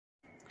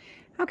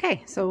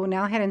Okay, so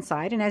now head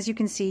inside, and as you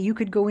can see, you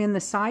could go in the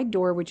side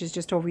door, which is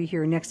just over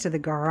here next to the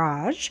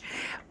garage,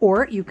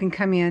 or you can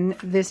come in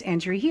this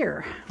entry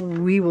here.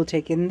 We will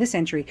take in this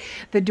entry.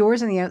 The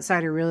doors on the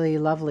outside are really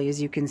lovely.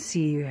 As you can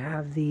see, you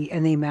have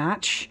and they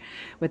match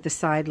with the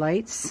side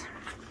lights,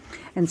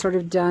 and sort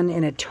of done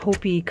in a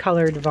taupey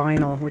colored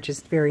vinyl, which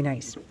is very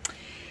nice.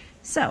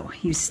 So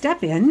you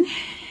step in,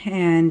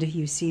 and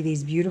you see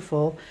these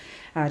beautiful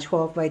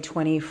 12 by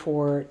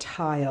 24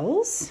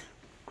 tiles.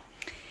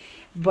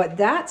 But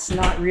that's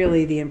not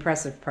really the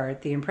impressive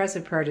part. The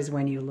impressive part is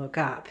when you look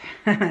up.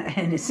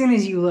 And as soon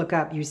as you look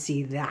up, you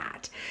see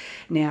that.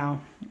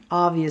 Now,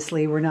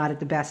 obviously, we're not at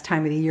the best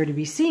time of the year to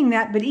be seeing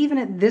that, but even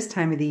at this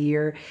time of the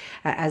year,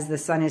 as the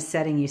sun is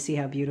setting, you see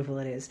how beautiful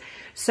it is.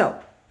 So,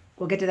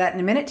 we'll get to that in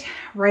a minute.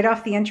 Right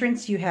off the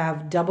entrance, you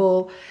have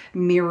double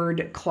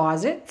mirrored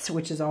closets,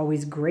 which is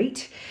always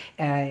great.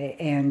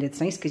 And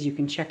it's nice because you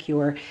can check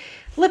your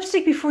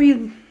lipstick before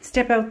you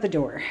step out the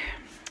door.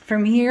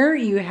 From here,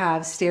 you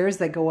have stairs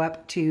that go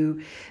up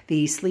to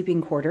the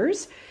sleeping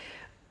quarters,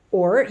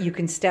 or you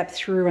can step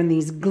through on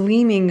these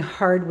gleaming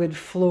hardwood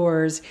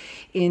floors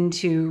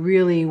into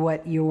really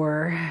what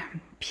your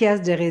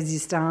pièce de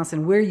résistance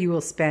and where you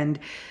will spend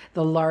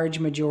the large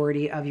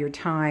majority of your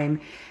time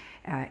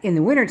in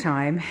the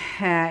wintertime,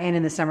 and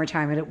in the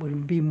summertime, and it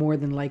would be more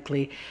than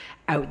likely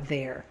out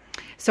there.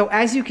 So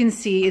as you can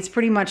see, it's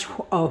pretty much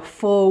a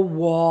full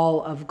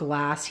wall of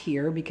glass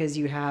here because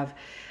you have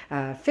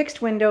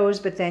fixed windows,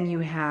 but then you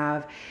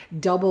have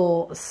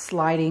double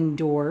sliding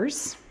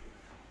doors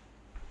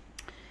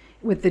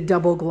with the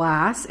double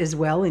glass as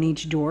well in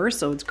each door.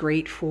 So it's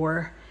great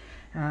for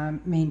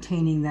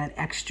maintaining that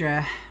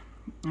extra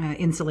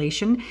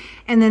insulation.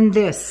 And then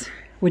this,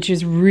 which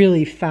is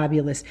really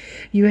fabulous.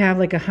 You have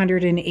like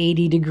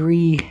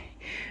 180-degree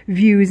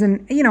views,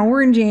 and you know,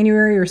 we're in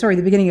January, or sorry,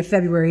 the beginning of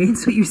February,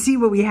 so you see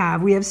what we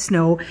have. We have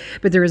snow,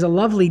 but there is a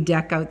lovely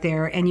deck out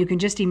there, and you can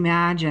just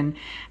imagine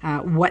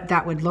what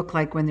that would look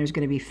like when there's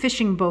going to be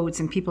fishing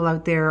boats and people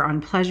out there on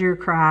pleasure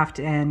craft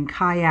and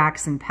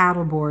kayaks and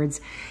paddle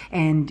boards,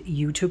 and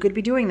you too could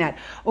be doing that.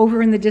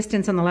 Over in the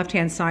distance on the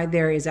left-hand side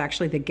there is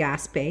actually the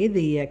Baie,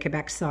 the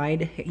Quebec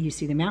side. You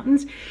see the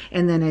mountains,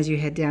 and then as you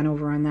head down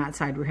over on that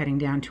side, we're heading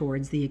down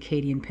towards the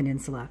Acadian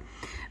Peninsula.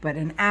 But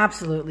an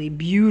absolutely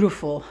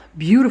beautiful,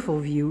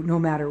 beautiful view no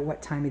matter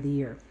what time of the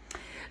year.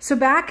 So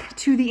back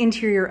to the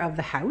interior of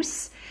the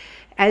house.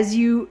 As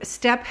you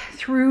step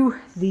through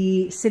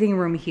the sitting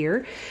room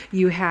here,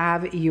 you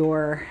have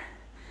your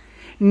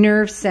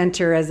nerve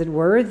center, as it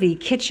were, the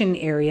kitchen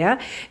area.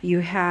 You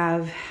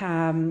have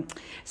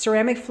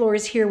ceramic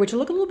floors here, which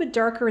look a little bit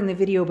darker in the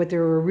video, but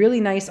they're a really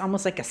nice,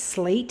 almost like a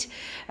slate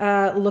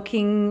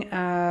looking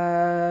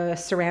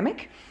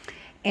ceramic.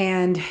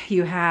 And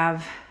you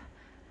have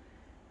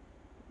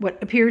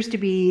what appears to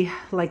be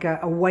like a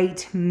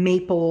white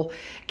maple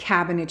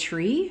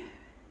cabinetry,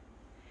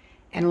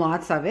 and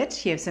lots of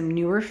it. You have some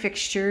newer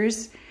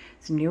fixtures,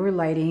 some newer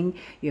lighting.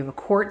 You have a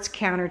quartz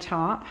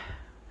countertop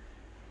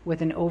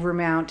with an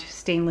overmount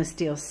stainless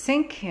steel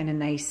sink and a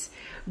nice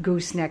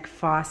gooseneck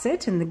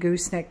faucet. And the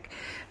gooseneck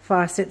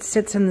faucet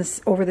sits in this,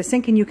 over the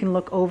sink, and you can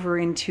look over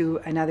into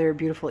another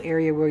beautiful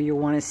area where you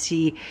want to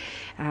see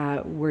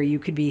where you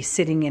could be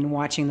sitting and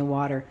watching the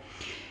water.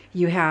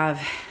 You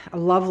have a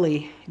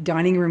lovely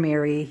dining room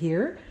area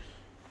here.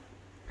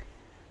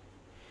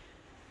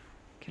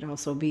 Could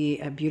also be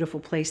a beautiful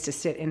place to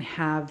sit and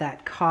have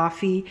that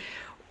coffee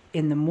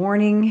in the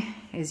morning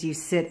as you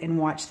sit and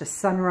watch the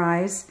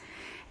sunrise.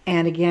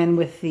 And again,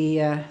 with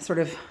the sort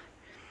of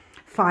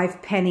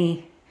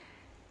 5-penny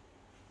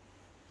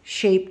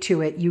shape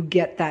to it, you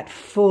get that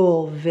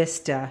full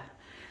vista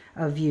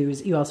of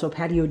views. You also have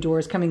patio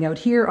doors coming out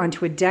here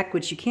onto a deck,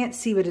 which you can't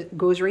see, but it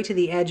goes right to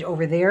the edge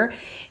over there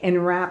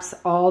and wraps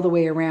all the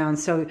way around.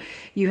 So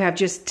you have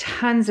just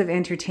tons of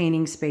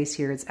entertaining space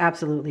here. It's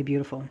absolutely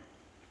beautiful.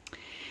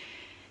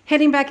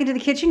 Heading back into the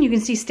kitchen, you can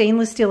see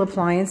stainless steel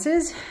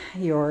appliances,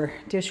 your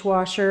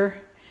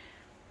dishwasher,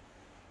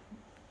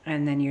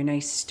 and then your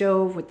nice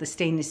stove with the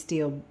stainless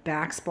steel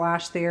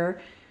backsplash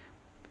there,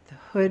 the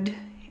hood,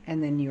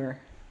 and then your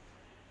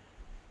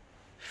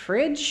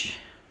fridge.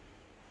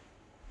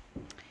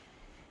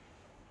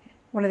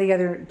 One of the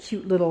other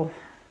cute little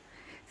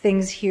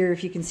things here,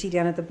 if you can see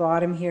down at the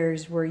bottom here,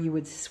 is where you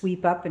would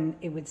sweep up and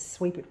it would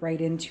sweep it right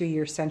into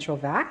your central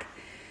vac.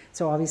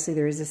 So obviously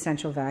there is a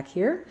central vac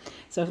here.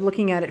 So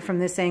looking at it from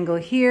this angle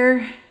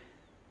here,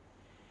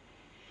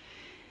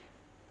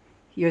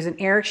 here's an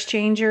air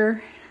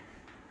exchanger.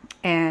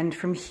 And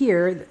from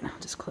here, I'll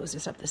just close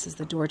this up. This is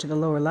the door to the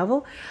lower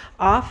level.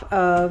 Off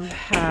of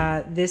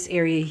this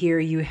area here,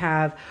 you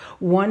have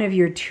one of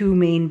your 2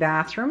 main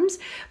bathrooms,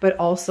 but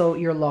also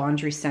your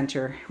laundry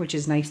center, which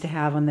is nice to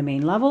have on the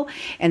main level.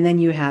 And then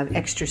you have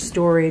extra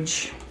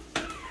storage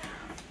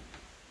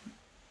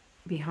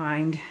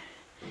behind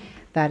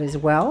that as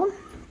well.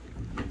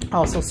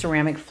 Also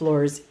ceramic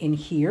floors in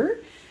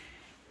here.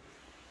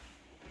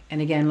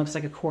 And again, looks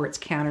like a quartz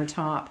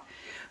countertop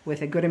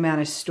with a good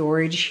amount of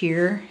storage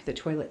here. The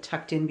toilet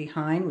tucked in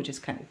behind, which is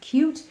kind of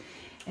cute.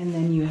 And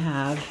then you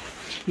have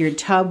your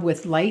tub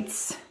with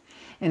lights,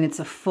 and it's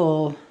a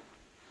full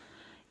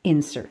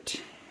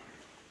insert.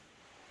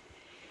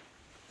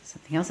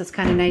 Something else that's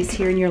kind of nice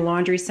here in your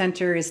laundry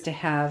center is to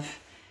have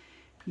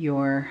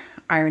your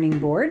ironing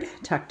board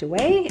tucked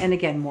away, and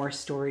again, more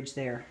storage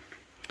there.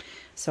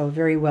 So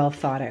very well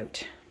thought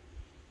out.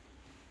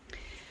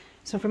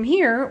 So from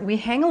here, we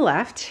hang a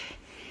left,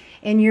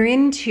 and you're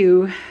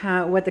into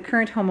what the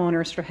current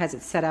homeowner sort of has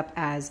it set up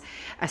as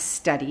a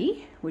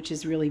study, which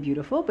is really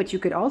beautiful, but you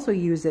could also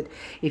use it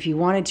if you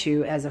wanted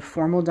to as a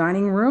formal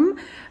dining room,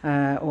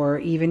 or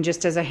even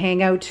just as a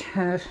hangout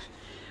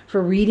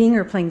for reading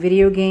or playing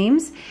video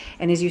games.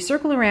 And as you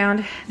circle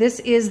around, this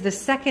is the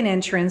second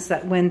entrance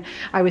that when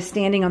I was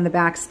standing on the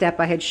back step,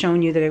 I had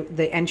shown you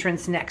the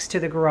entrance next to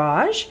the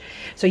garage.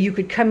 So you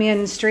could come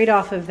in straight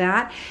off of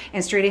that,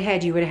 and straight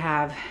ahead you would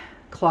have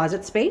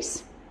closet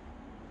space.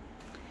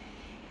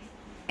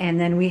 And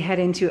then we head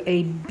into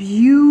a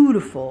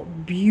beautiful,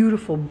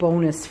 beautiful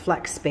bonus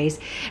flex space.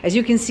 As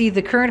you can see,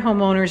 the current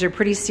homeowners are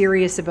pretty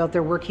serious about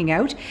their working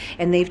out,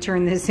 and they've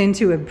turned this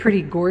into a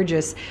pretty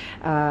gorgeous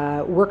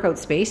workout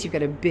space. You've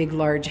got a big,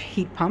 large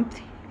heat pump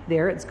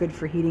there. It's good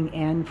for heating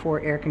and for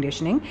air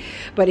conditioning.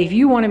 But if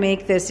you want to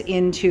make this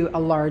into a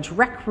large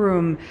rec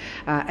room,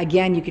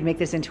 again, you could make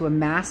this into a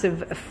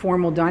massive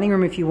formal dining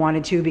room if you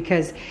wanted to,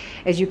 because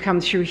as you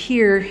come through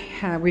here,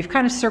 we've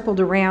kind of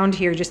circled around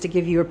here just to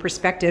give you a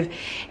perspective.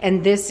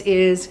 And this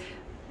is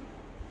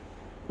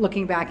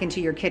looking back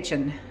into your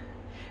kitchen.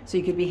 So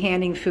you could be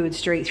handing food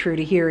straight through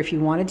to here if you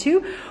wanted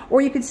to,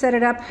 or you could set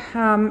it up,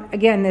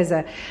 again, there's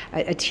a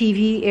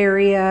TV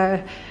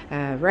area,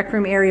 rec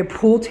room area,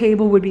 pool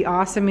table would be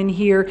awesome in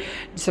here,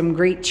 some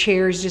great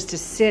chairs just to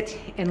sit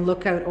and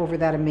look out over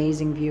that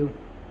amazing view.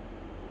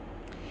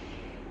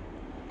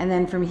 And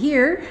then from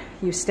here,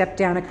 you step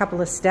down a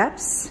couple of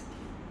steps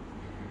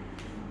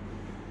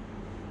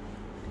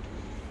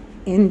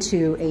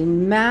into a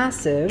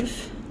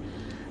massive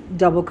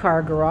double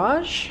car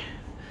garage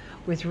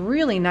with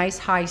really nice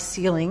high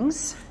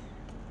ceilings.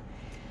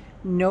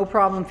 No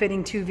problem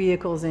fitting 2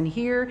 vehicles in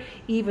here,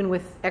 even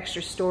with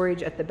extra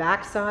storage at the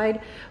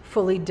backside.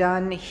 Fully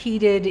done,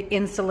 heated,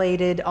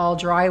 insulated, all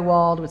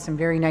drywalled with some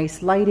very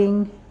nice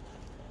lighting.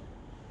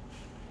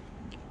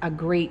 A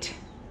great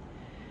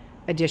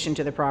addition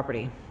to the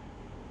property.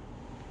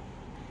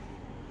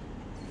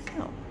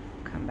 So,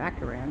 come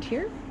back around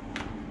here.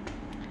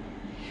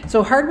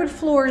 So hardwood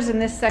floors in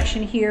this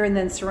section here, and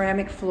then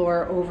ceramic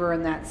floor over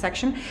in that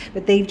section,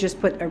 but they've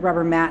just put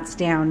rubber mats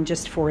down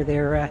just for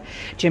their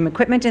gym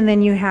equipment. And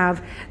then you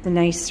have the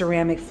nice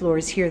ceramic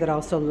floors here that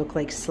also look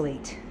like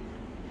slate.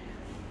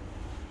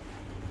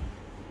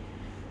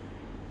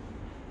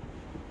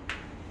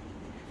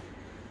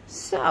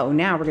 So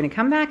now we're going to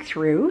come back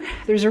through.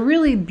 There's a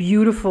really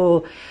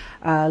beautiful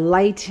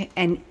light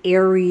and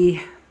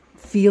airy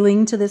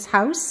feeling to this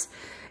house,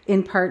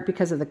 in part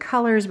because of the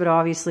colors, but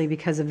obviously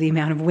because of the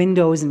amount of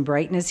windows and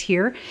brightness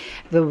here.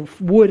 The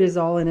wood is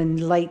all in a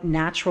light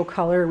natural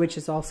color, which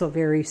is also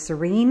very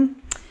serene.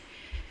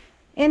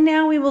 And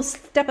now we will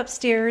step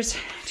upstairs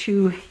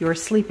to your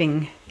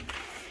sleeping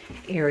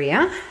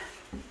area.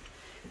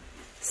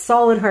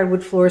 Solid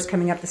hardwood floors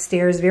coming up the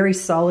stairs, very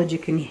solid. You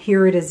can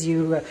hear it as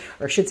you, or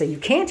I should say you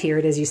can't hear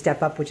it as you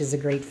step up, which is a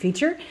great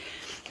feature.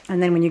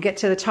 And then when you get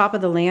to the top of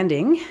the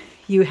landing,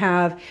 you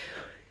have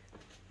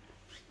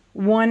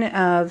one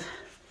of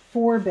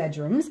 4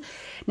 bedrooms.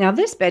 Now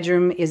this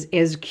bedroom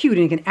is cute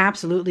and it can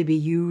absolutely be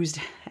used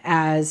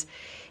as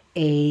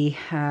a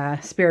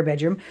spare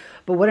bedroom,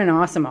 but what an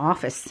awesome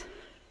office.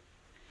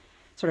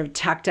 Sort of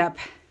tucked up,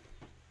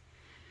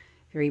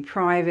 very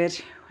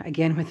private,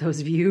 again with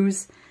those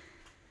views.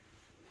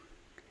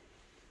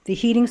 The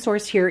heating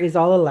source here is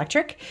all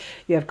electric.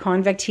 You have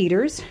convex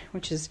heaters,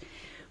 which is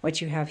what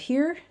you have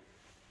here,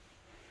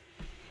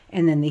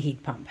 and then the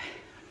heat pump.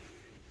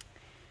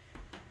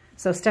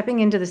 So stepping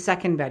into the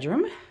second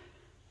bedroom,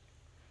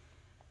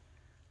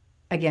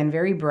 again,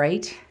 very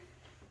bright,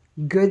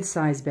 good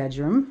size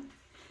bedroom.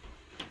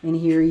 And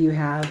here you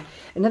have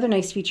another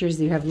nice feature is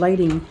you have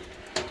lighting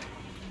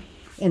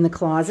in the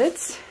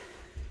closets,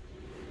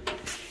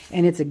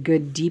 and it's a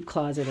good deep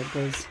closet that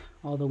goes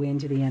all the way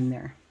into the end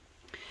there,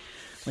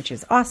 which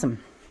is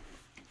awesome.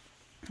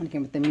 And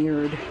again, with the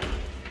mirrored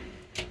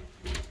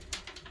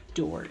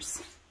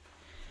doors.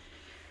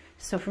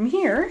 So from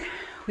here,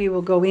 we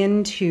will go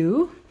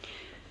into,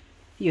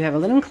 you have a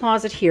linen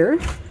closet here.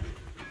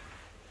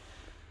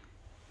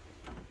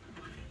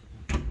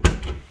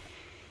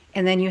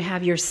 And then you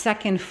have your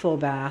second full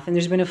bath. And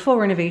there's been a full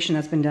renovation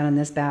that's been done in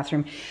this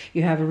bathroom.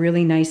 You have a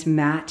really nice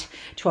matte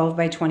 12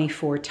 by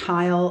 24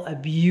 tile, a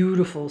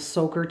beautiful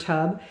soaker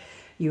tub.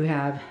 You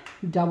have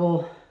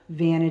double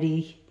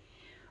vanity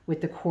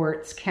with the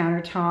quartz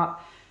countertop,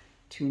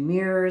 2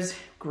 mirrors,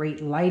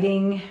 great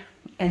lighting,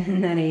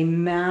 and then a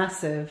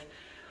massive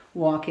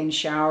walk-in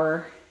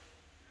shower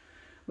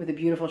with a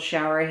beautiful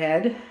shower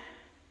head.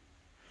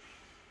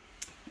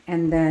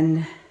 And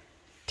then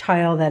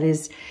tile that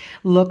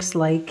looks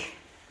like,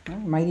 well,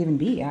 it might even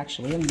be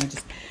actually, I'm gonna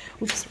just,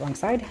 oops, wrong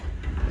side.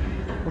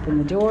 Open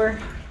the door.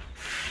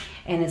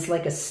 and it's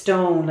like a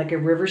stone, like a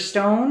river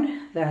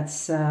stone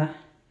that's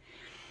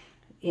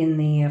in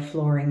the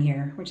flooring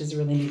here, which is a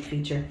really neat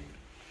feature.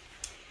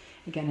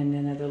 Again, and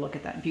another look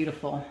at that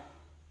beautiful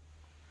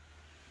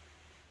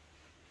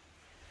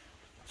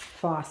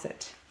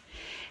faucet.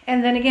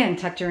 And then again,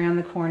 tucked around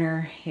the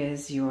corner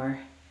is your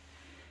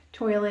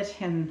toilet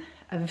and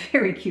a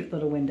very cute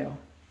little window.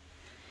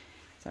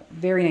 So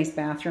very nice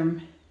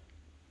bathroom.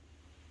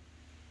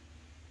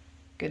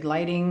 Good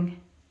lighting.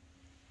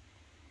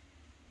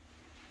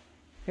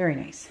 Very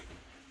nice.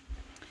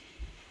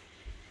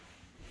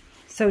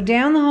 So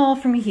down the hall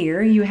from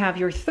here, you have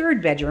your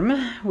third bedroom,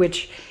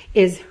 which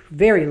is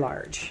very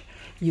large.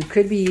 You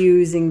could be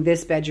using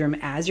this bedroom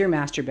as your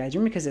master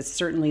bedroom because it's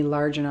certainly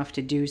large enough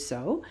to do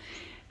so.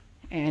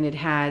 And it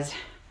has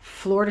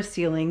floor to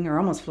ceiling, or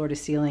almost floor to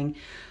ceiling,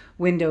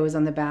 windows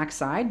on the back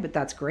side, but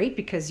that's great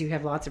because you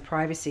have lots of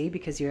privacy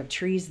because you have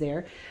trees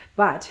there.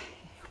 But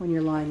when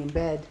you're lying in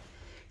bed,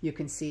 you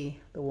can see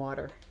the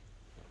water.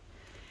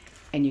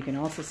 And you can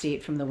also see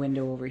it from the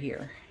window over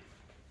here.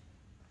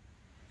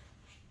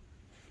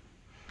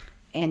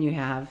 And you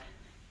have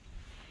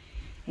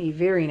a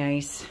very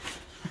nice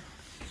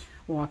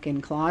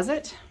walk-in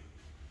closet.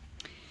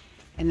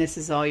 And this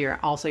is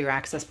also your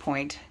access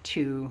point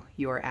to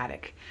your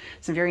attic.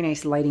 Some very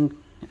nice lighting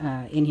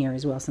in here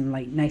as well, some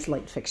nice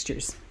light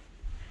fixtures.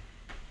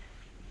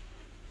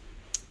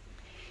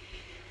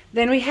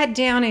 Then we head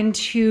down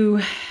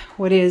into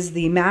what is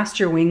the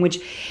master wing, which,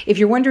 if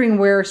you're wondering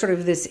where sort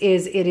of this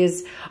is, it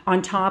is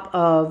on top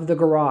of the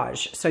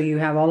garage. So you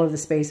have all of the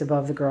space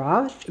above the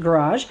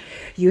garage.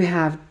 You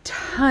have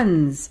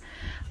tons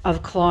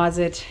of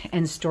closet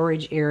and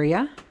storage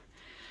area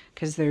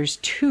because there's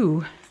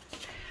two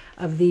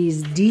of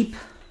these deep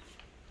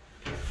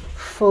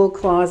full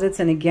closets,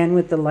 and again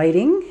with the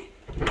lighting,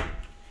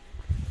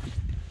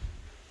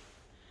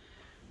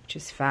 which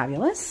is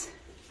fabulous.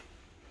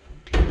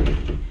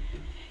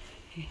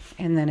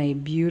 And then a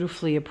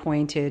beautifully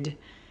appointed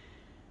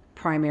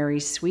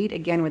primary suite,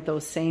 again with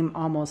those same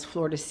almost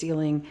floor to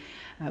ceiling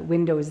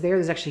windows there.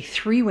 There's actually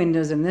 3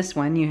 windows in this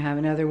one. You have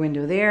another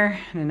window there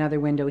and another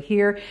window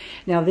here.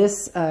 Now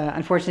this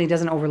unfortunately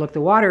doesn't overlook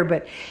the water,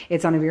 but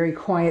it's on a very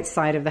quiet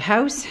side of the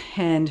house.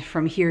 And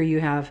from here you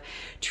have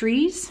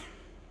trees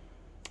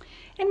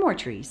and more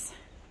trees.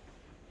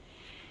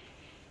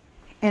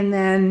 And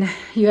then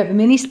you have a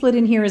mini split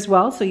in here as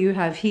well. So you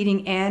have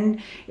heating and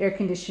air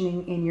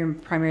conditioning in your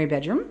primary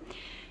bedroom.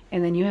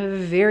 And then you have a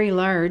very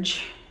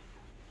large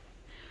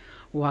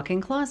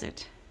walk-in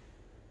closet.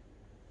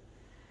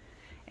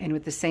 And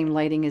with the same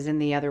lighting as in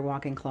the other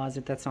walk-in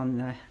closet that's on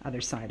the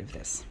other side of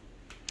this.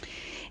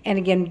 And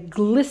again,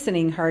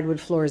 glistening hardwood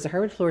floors. The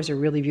hardwood floors are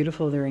really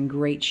beautiful. They're in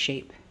great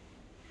shape.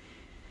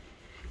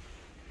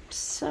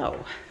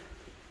 So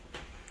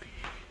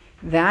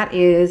that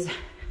is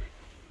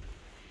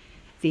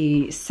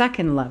the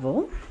second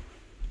level.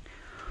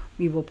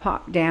 We will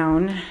pop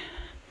down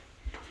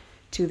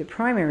to the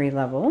primary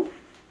level.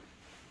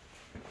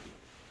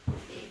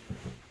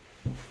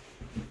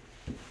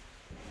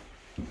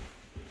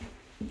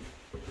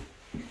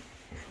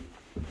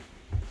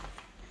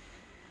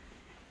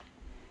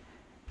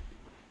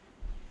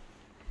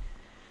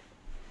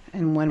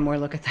 And one more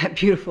look at that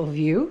beautiful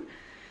view.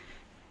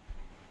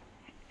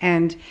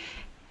 And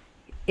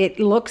it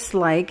looks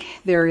like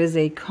there is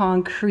a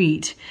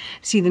concrete.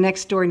 See, the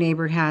next door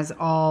neighbor has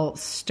all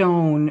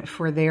stone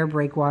for their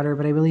breakwater,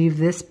 but I believe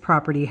this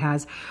property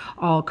has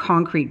all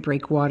concrete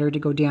breakwater to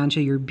go down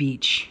to your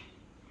beach,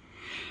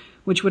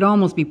 which would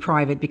almost be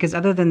private because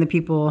other than the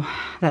people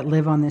that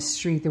live on this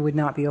street, there would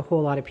not be a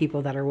whole lot of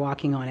people that are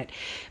walking on it.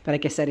 But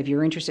like I said, if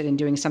you're interested in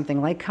doing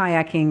something like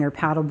kayaking or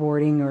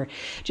paddleboarding or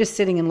just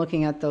sitting and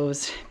looking at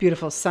those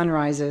beautiful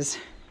sunrises,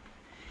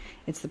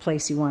 it's the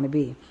place you want to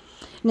be.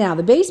 Now,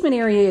 the basement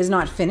area is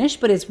not finished,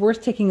 but it's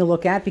worth taking a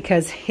look at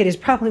because it is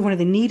probably one of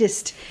the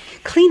neatest,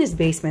 cleanest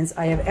basements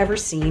I have ever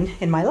seen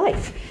in my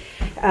life.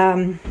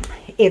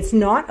 It's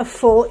not a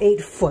full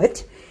 8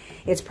 foot.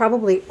 It's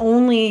probably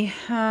only,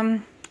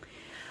 I'm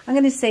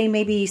going to say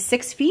maybe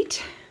 6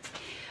 feet.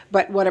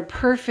 But what a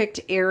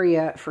perfect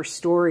area for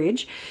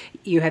storage.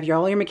 You have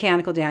all your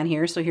mechanical down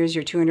here. So here's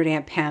your 200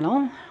 amp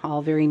panel,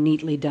 all very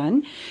neatly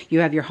done. You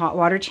have your hot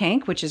water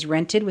tank, which is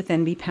rented with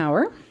NB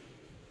Power.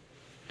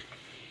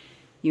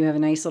 You have a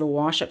nice little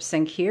wash-up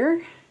sink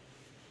here.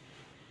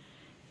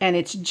 And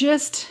it's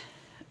just,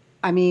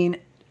 I mean,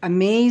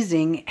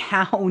 amazing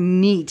how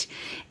neat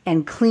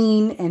and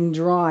clean and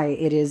dry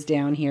it is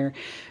down here.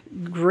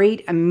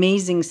 Great,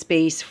 amazing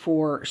space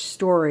for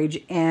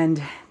storage.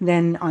 And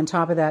then on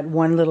top of that,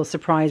 one little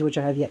surprise, which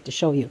I have yet to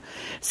show you.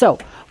 So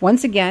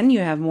once again, you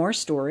have more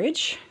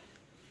storage.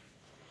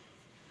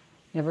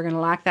 Never going to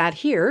lack that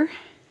here.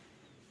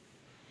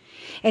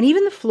 And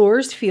even the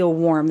floors feel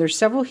warm. There's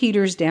several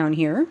heaters down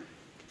here.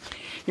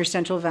 Your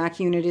central vac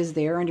unit is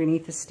there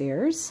underneath the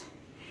stairs.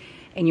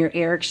 And your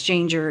air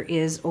exchanger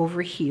is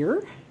over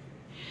here.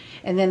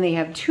 And then they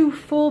have 2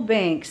 full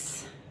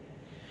banks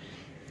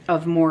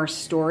of more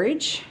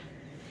storage.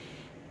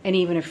 And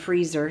even a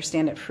freezer,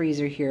 stand-up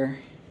freezer here.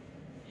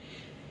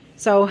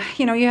 So,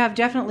 you know, you have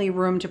definitely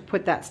room to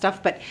put that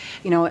stuff, but,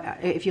 you know,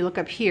 if you look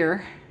up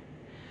here,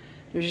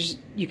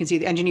 you can see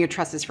the engineered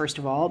trusses first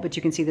of all, but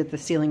you can see that the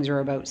ceilings are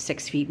about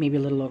 6 feet, maybe a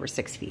little over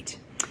 6 feet.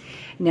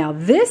 Now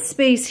this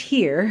space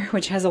here,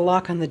 which has a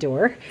lock on the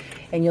door,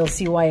 and you'll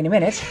see why in a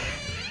minute,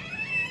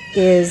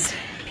 is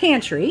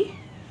pantry,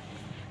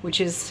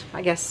 which is,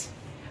 I guess,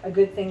 a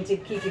good thing to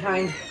keep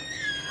behind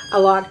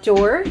a locked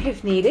door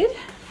if needed,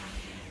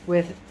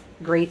 with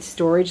great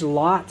storage,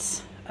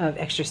 lots of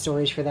extra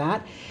storage for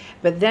that.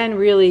 But then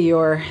really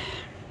your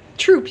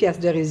true pièce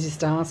de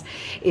résistance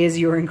is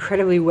your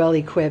incredibly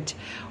well-equipped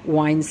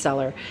wine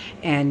cellar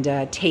and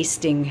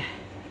tasting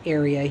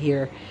area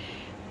here.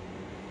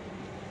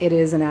 It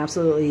is an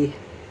absolutely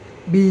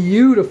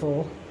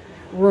beautiful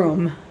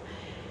room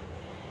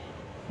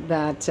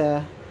that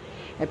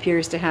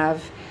appears to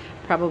have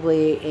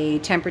probably a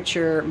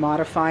temperature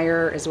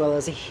modifier as well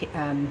as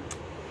a,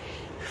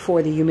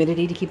 for the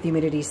humidity, to keep the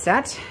humidity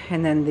set,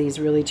 and then these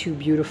really two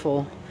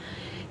beautiful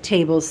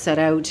tables set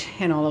out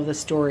and all of the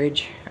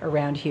storage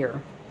around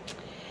here.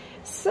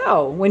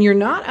 So when you're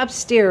not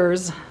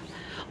upstairs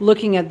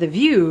looking at the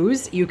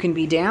views, you can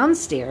be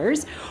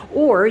downstairs,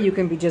 or you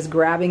can be just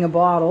grabbing a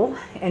bottle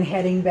and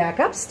heading back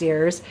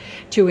upstairs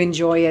to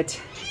enjoy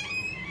it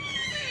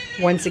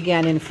once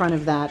again in front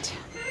of that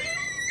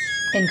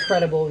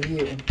incredible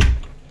view.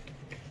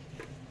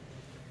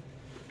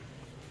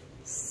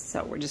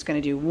 So we're just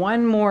going to do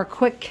one more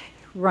quick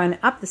run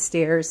up the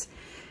stairs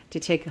to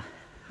take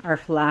our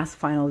last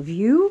final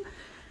view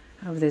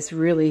of this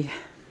really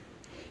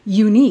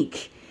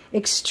unique,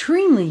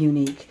 extremely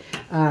unique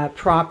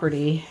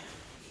property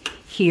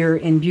here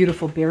in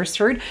beautiful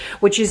Beresford,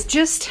 which is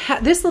just,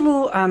 this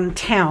little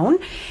town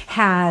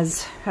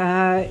has,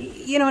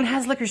 you know, it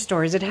has liquor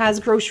stores, it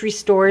has grocery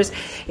stores,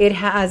 it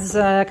has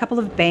a couple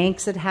of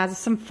banks, it has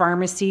some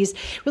pharmacies,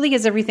 really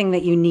has everything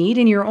that you need,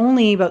 and you're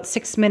only about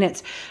 6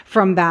 minutes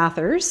from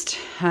Bathurst.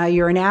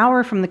 You're an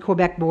hour from the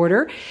Quebec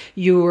border,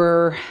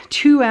 you're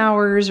 2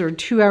 hours or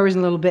 2 hours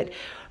and a little bit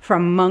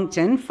from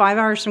Moncton, 5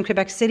 hours from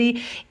Quebec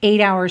City,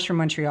 8 hours from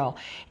Montreal.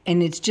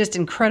 And it's just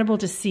incredible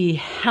to see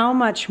how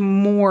much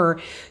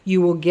more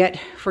you will get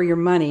for your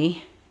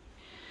money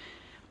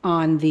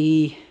on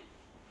the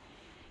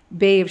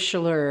Bay of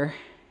Chaleur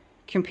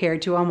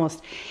compared to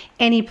almost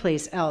any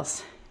place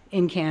else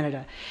in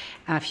Canada.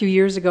 A few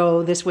years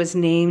ago, this was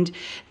named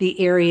the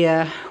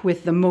area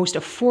with the most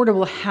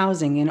affordable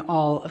housing in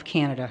all of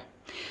Canada.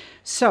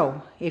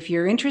 So if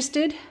you're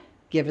interested,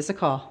 give us a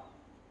call.